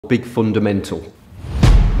big fundamental.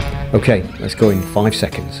 Okay, let's go in 5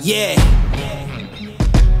 seconds. Yeah.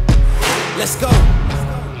 Let's go.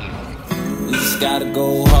 We just gotta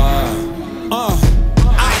go hard.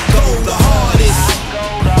 I go the hardest.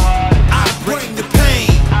 I bring the pain.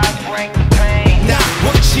 Not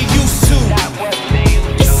what you used to.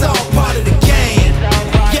 It's all part of the game.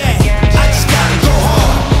 Yeah, I just gotta go hard.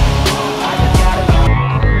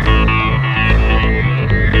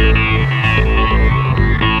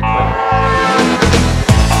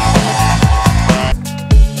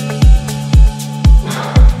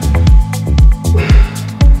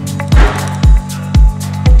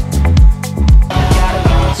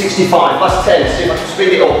 65, last 10, see if I can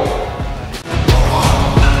speed it up.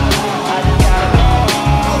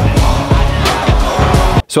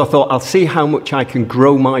 So I thought I'll see how much I can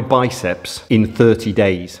grow my biceps in 30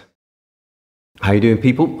 days. How are you doing,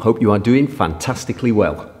 people? Hope you are doing fantastically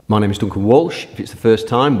well. My name is Duncan Walsh. If it's the first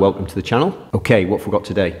time, welcome to the channel. Okay, what have we got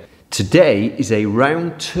today? Today is a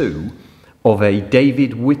round 2 of a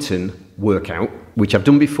David Whitten workout, which I've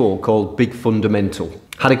done before, called Big Fundamental.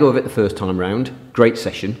 Had a go of it the first time round, great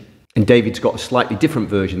session. And David's got a slightly different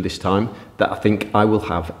version this time that I think I will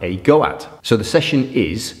have a go at. So the session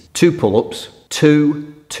is 2 pull-ups,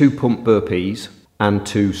 2 pump burpees, and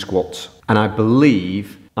 2 squats. And I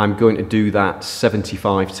believe I'm going to do that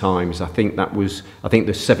 75 times. I think there's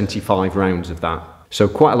 75 rounds of that. So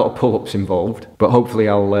quite a lot of pull-ups involved, but hopefully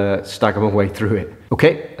I'll stagger my way through it.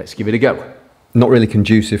 Okay, let's give it a go. Not really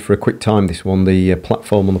conducive for a quick time, this one. The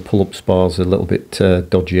platform on the pull-up bar's a little bit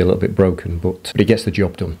dodgy, a little bit broken, but it gets the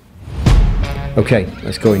job done. Okay,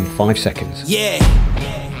 let's go in 5 seconds. Yeah.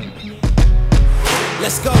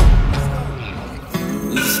 Let's go.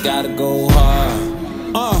 We just gotta go hard.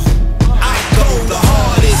 I go the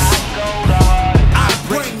hardest. I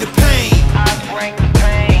bring the pain.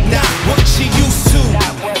 Not what you used to.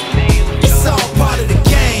 It's all part of the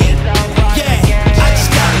game. Yeah, I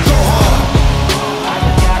just gotta go hard.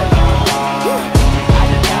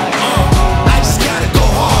 I just gotta go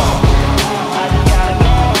hard.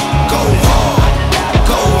 Go hard.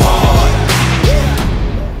 Go hard.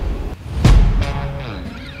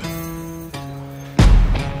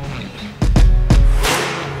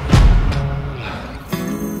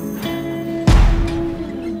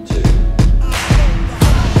 Two.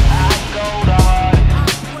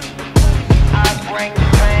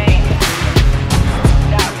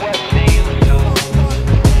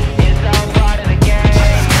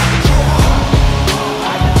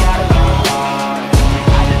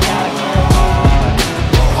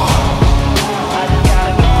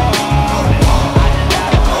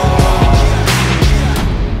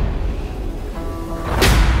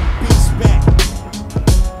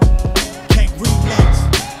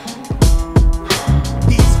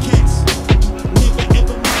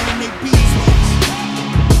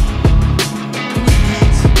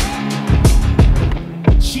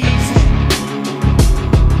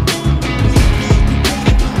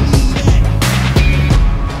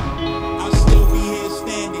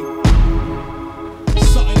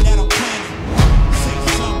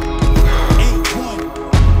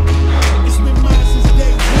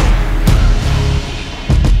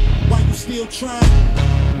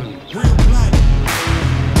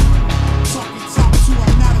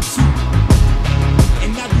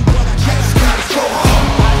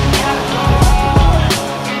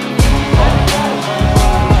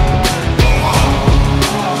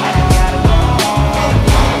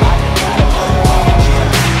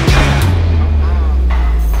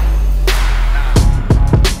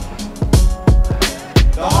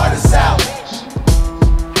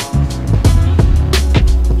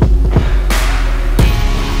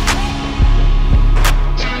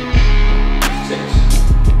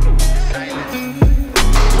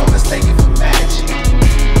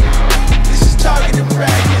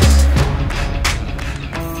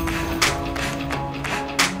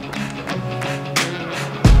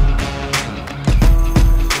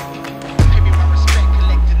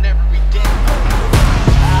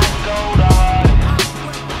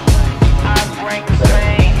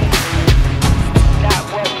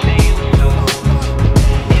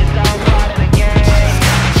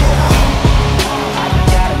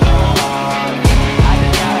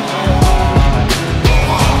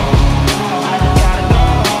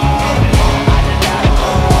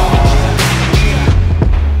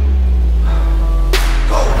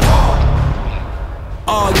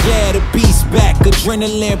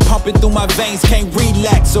 Adrenaline pumping through my veins, can't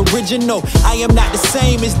relax. Original, I am not the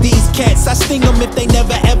same as these cats. I sting them if they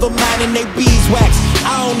never ever mind and they beeswax.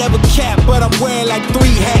 I don't ever cap, but I'm wearing like 3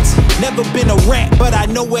 hats. Never been a rat, but I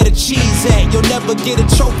know where the cheese at. You'll never get a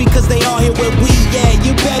trophy cause they all here where we at.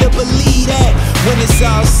 You better believe that. When it's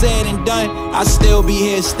all said and done, I'll still be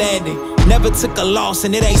here standing. Never took a loss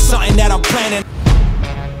and it ain't something that I'm planning.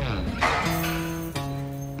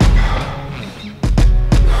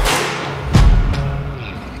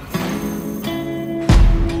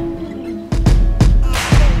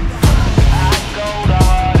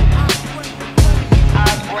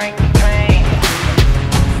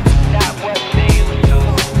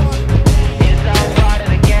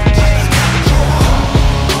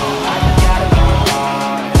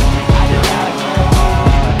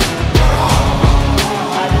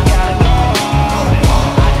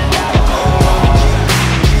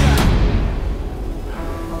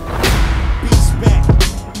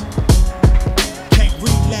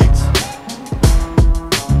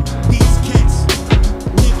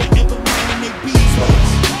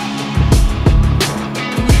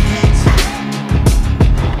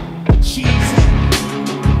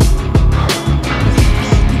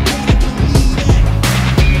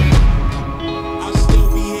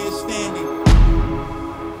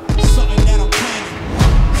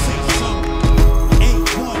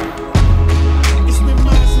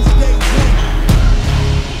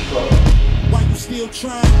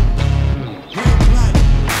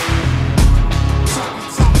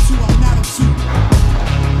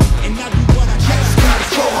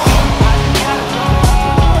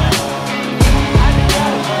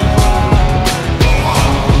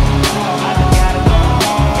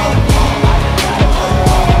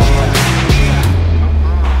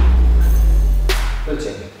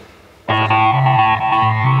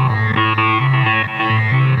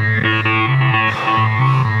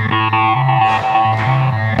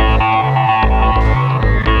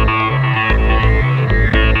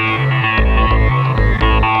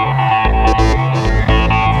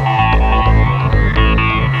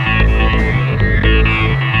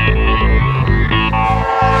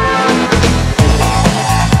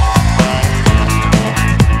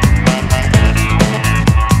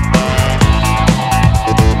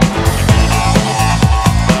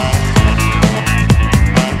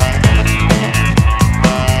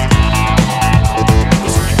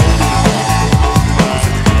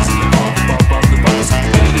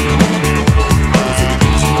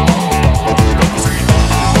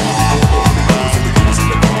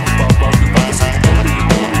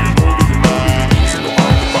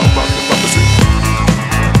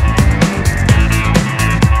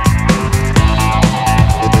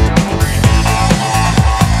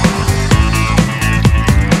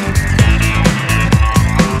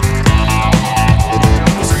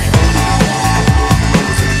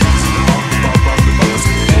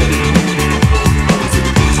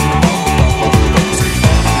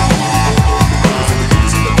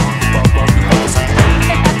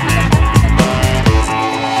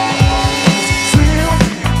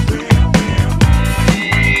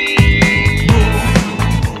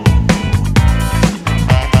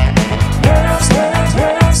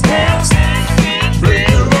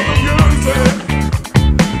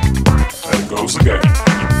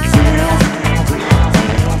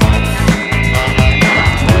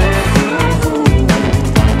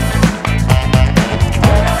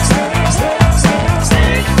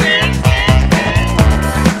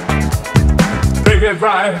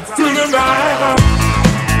 Right through the night.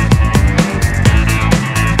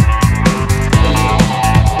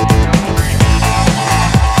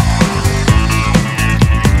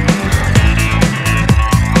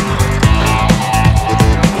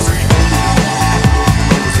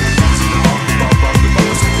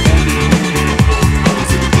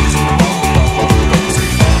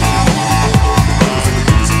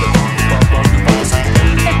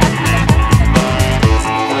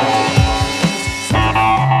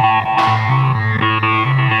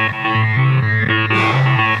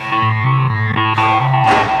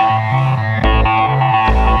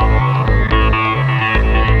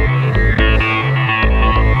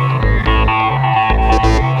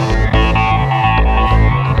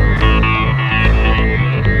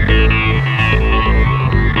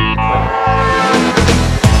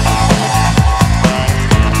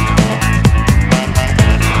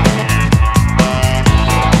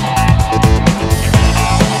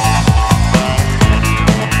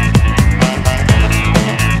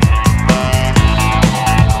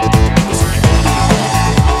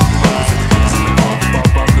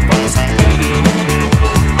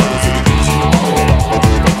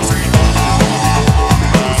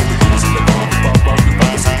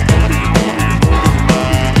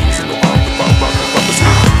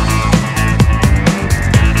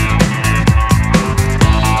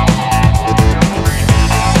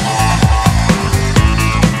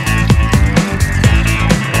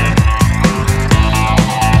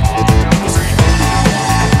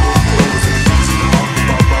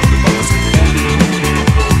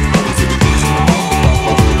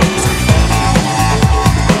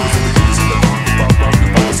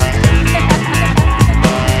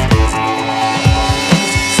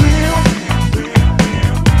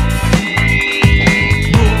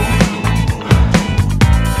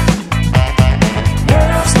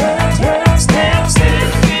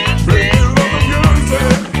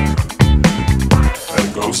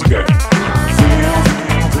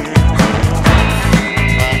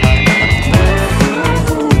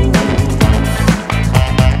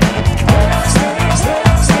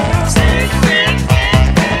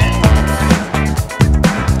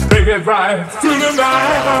 get right through the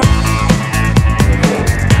night.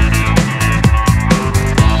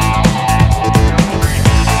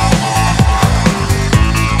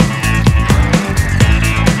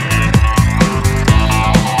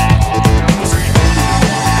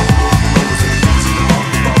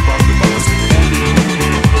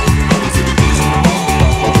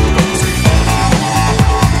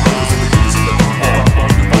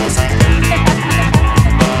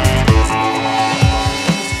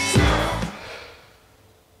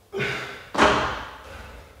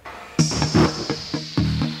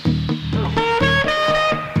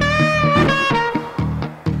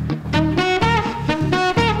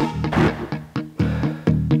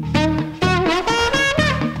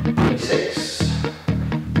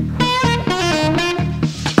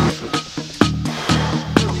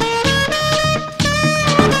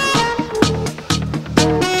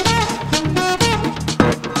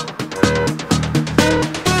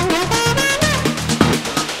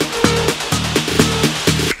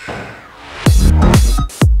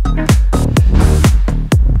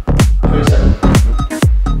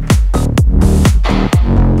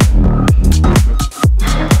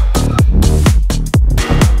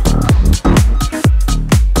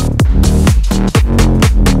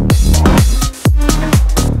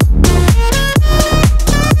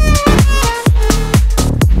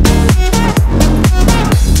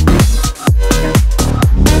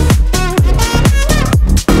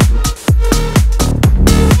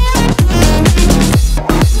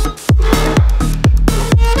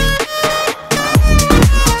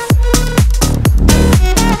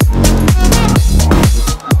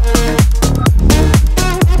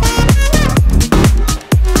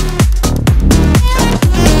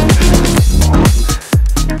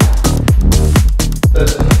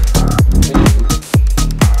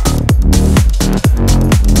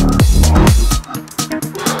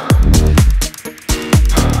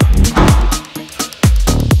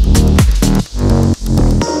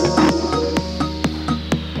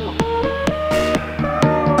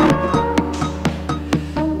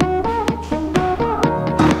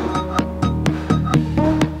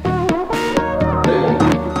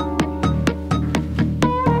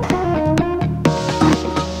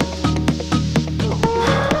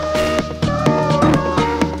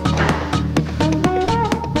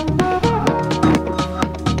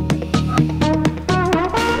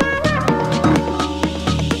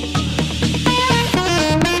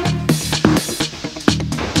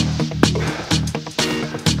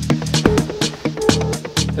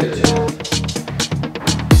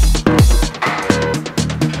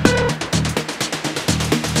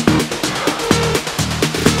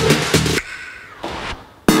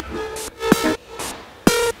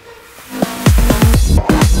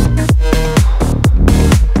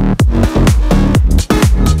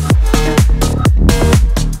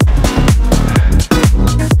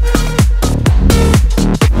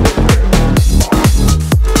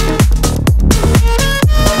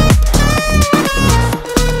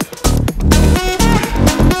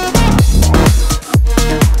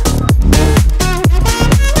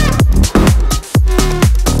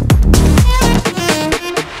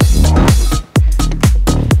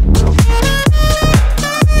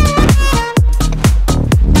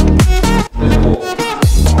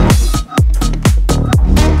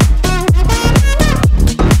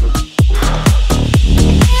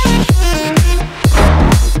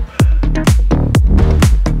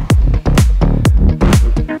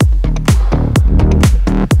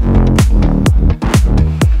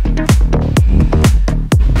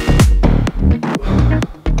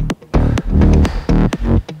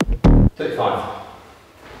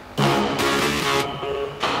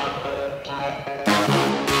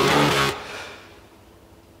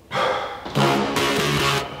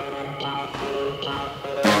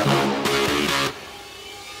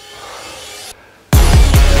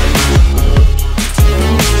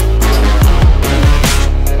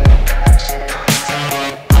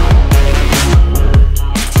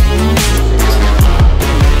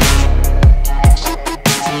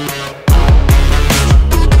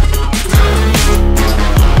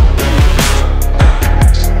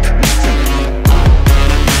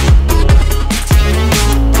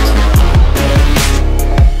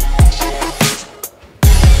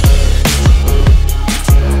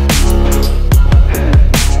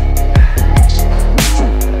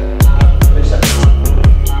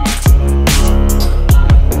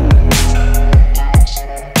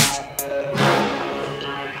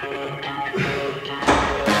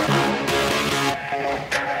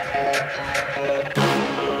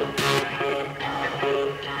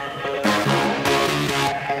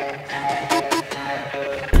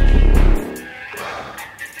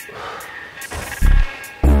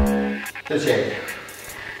 38.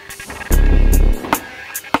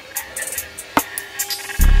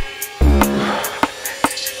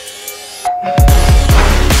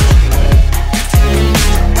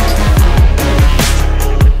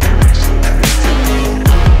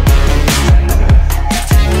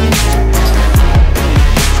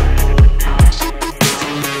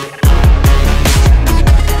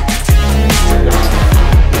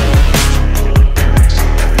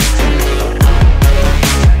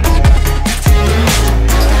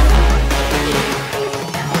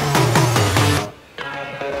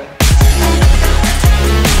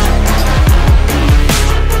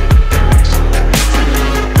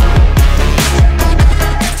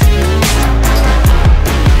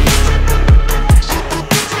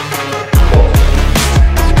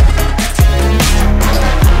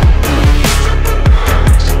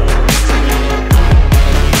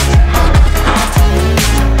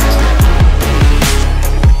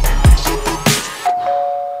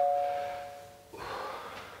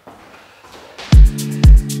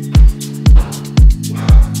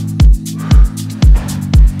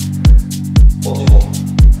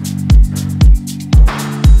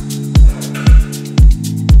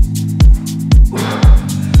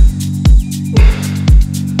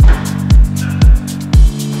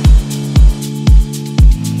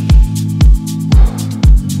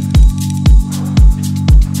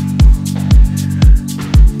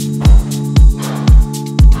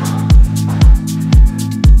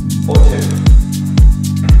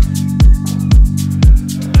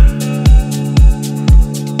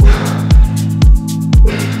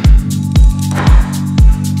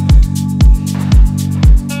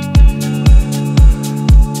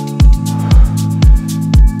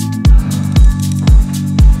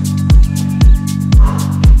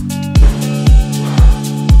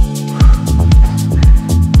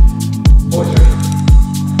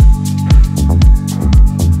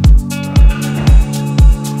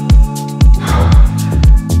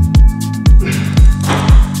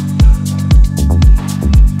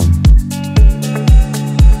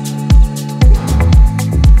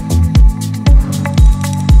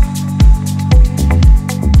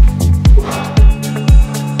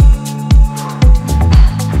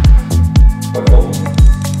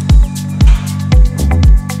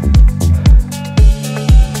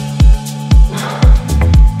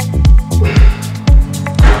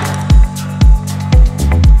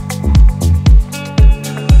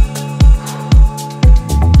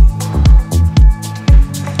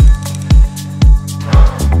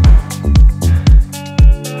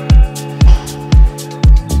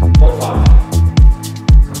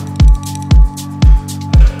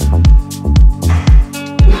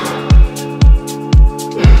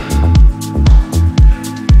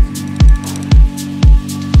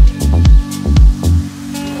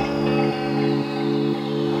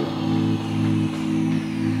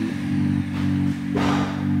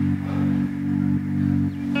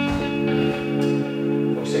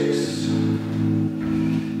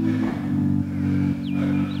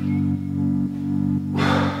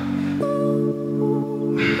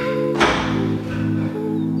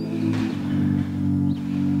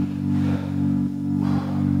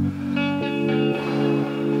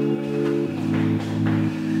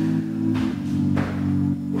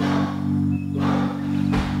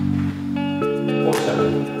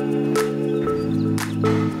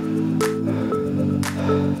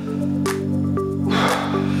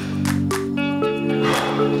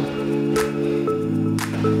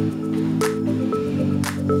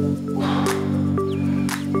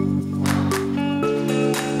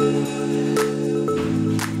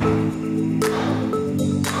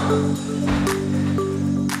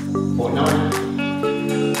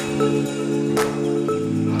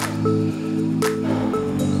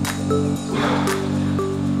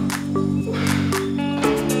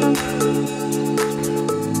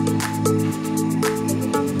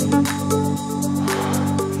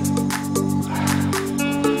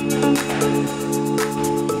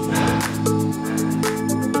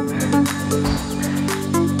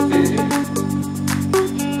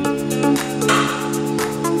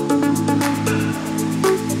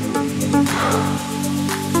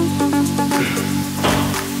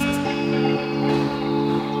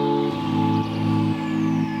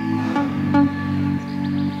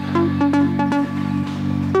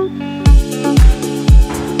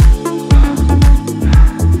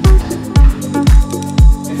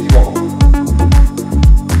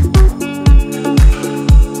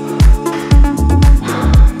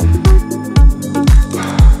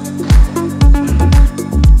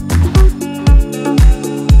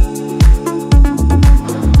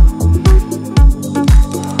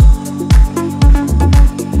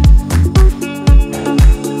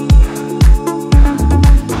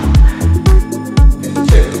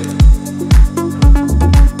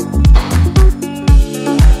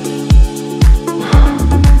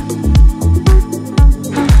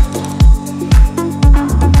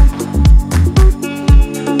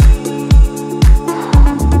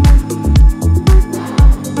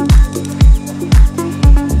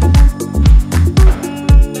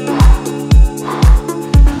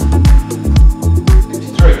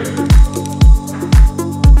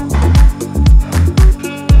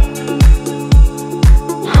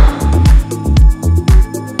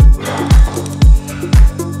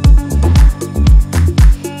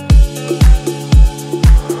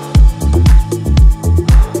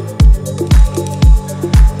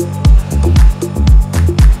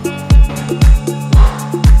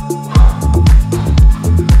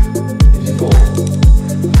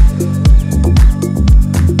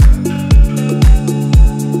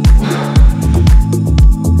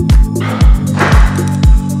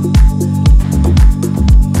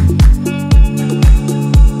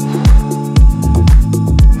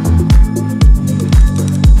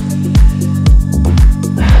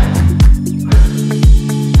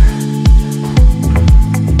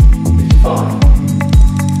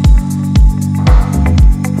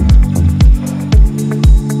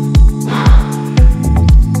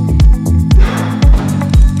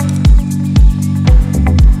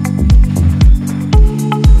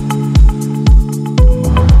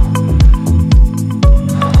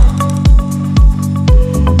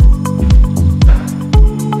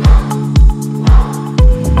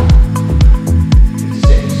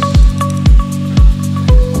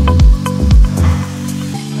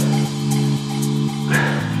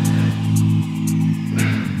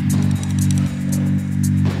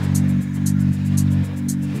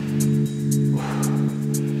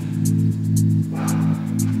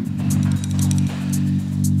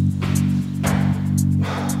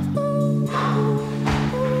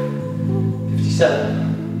 67.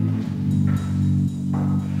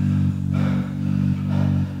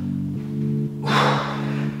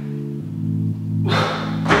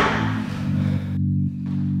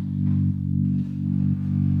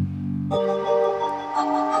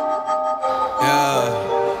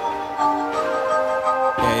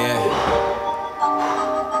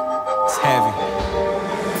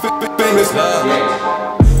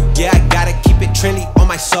 Yeah, I gotta keep it trendy on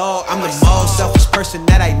my soul. I'm the most selfish person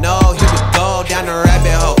that I know. Here we go, down the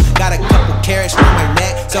rabbit hole. Got a couple carrots on my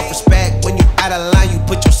neck. Self-respect, when you out of line, you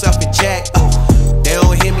put yourself in check. They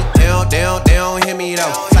don't hear me, they don't hear me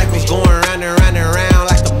though. Cycles going round and round and round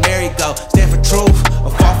like a merry-go. Stand for truth,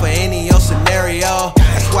 or fall for any old scenario.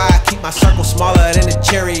 That's why I keep my circle smaller than a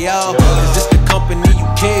Cheerio. Is this the company you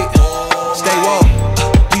keep? Stay woke,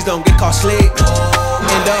 please don't get caught sleep.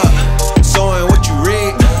 End up showing what you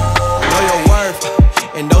read. Know your worth,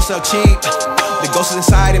 and don't sell cheap. The ghost is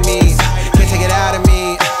inside of me, can't take it out of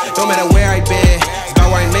me. No matter where I've been, it's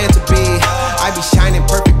about where I'm meant to be. I be shining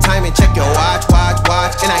perfect timing, check your watch.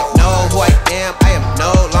 And I know who I am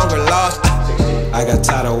no longer lost. I got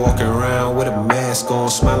tired of walking around with a mask on,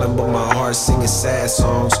 smiling but my heart singing sad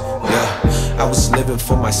songs. Yeah, I was living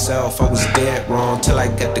for myself, I was dead wrong till I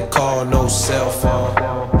got the call, no cell phone.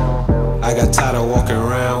 I got tired of walking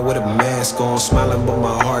around with a mask on, smiling but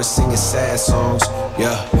my heart singing sad songs.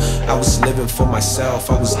 Yeah, I was living for myself,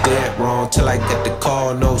 I was dead wrong till I got the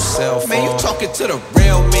call, no cell phone. Man, you talking to the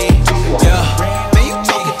real me. Yeah, man, you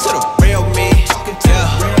talking to the real me. Yeah,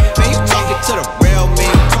 man, you talking to the real me.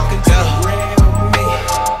 Yeah,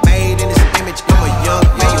 made in this image, I'm a young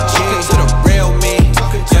man. You talking to the real me.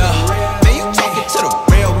 Yeah, man, you talking to the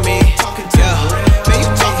real me. Yeah, man, you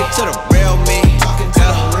talking to the real me.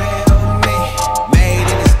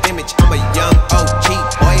 I'm a young OG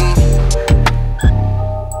boy.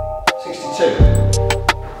 62.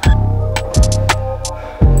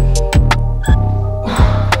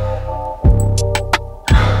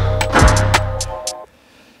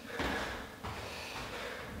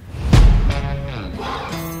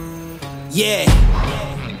 Yeah,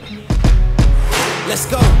 let's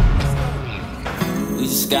go. We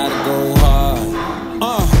just gotta go hard.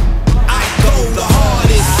 I go the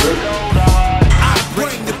hardest.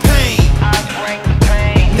 Bring the pain,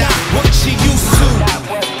 not what you used to.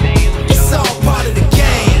 It's all part of the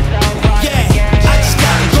game. Yeah, I just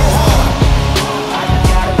gotta go hard. I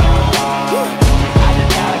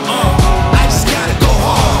just gotta go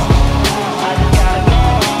hard.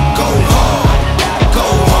 Go hard, go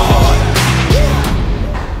hard.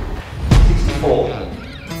 64.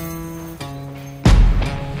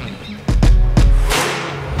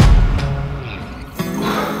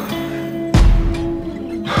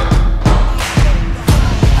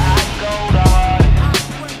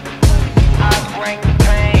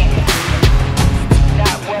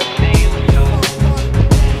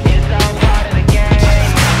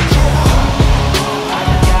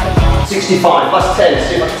 65, last 10,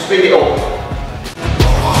 see if I can speed it up.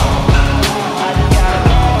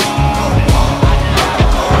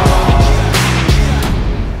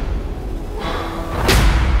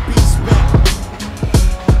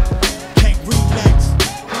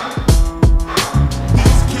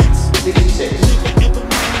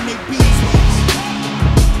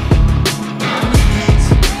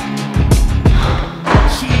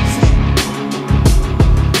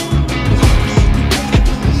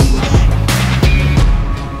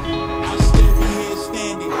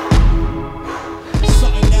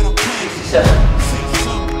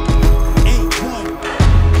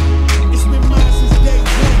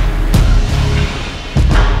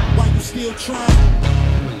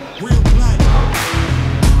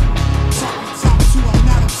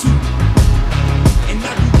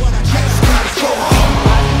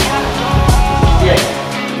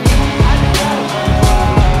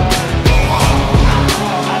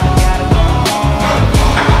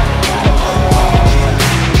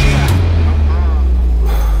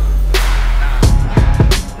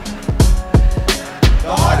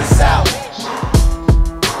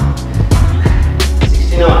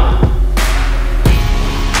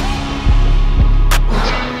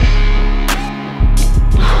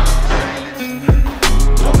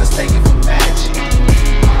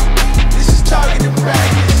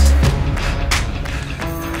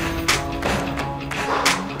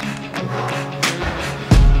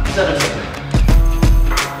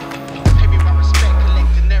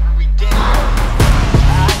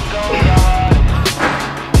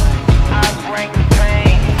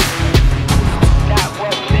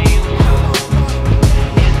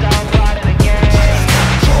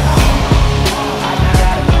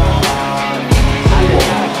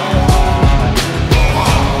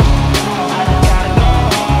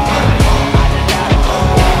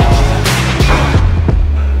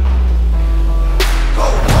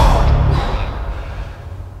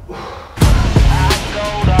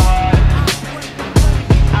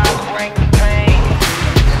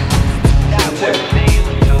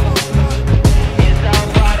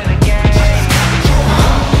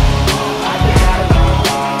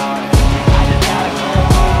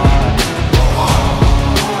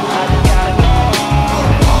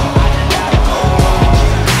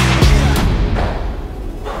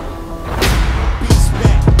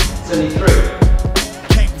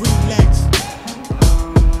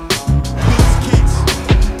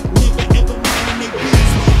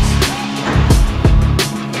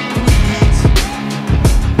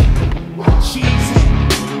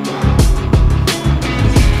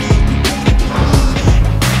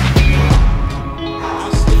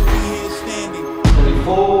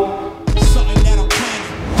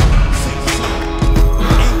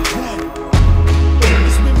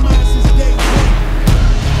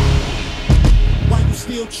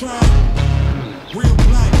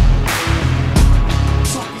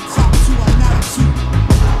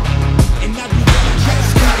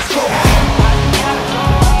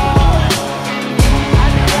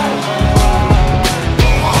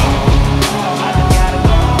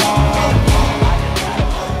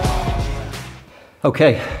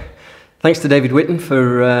 Okay, thanks to David Whitten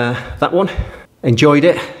for that one. Enjoyed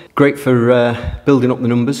it. Great for building up the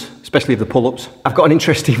numbers, especially the pull-ups. I've got an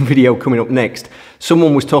interesting video coming up next.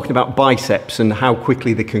 Someone was talking about biceps and how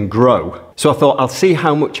quickly they can grow. So I thought I'll see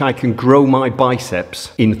how much I can grow my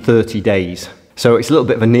biceps in 30 days. So it's a little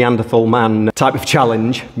bit of a Neanderthal man type of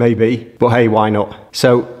challenge, maybe, but hey, why not?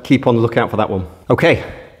 So keep on the lookout for that one. Okay,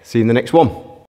 see you in the next one.